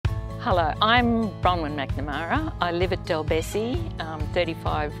Hello, I'm Bronwyn Mcnamara. I live at Delbessie,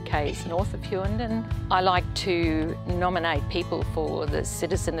 35 k's north of Hughenden. I like to nominate people for the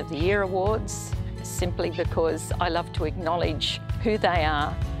Citizen of the Year Awards simply because I love to acknowledge who they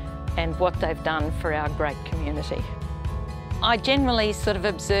are and what they've done for our great community. I generally sort of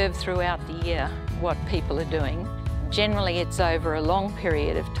observe throughout the year what people are doing. Generally it's over a long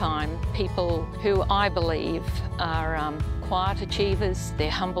period of time. People who I believe are quiet achievers,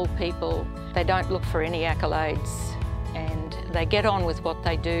 they're humble people, they don't look for any accolades and they get on with what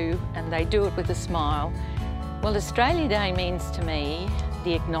they do and they do it with a smile. Well, Australia Day means to me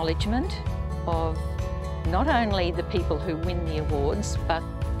the acknowledgement of not only the people who win the awards but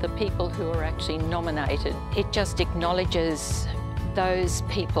the people who are actually nominated. It just acknowledges those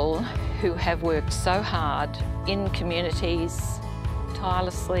people who have worked so hard in communities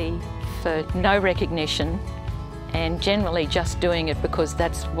tirelessly for no recognition and generally just doing it because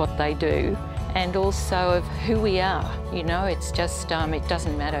that's what they do, and also of who we are. You know, it's just, it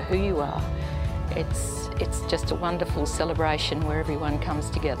doesn't matter who you are. It's just a wonderful celebration where everyone comes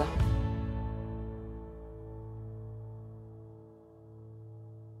together.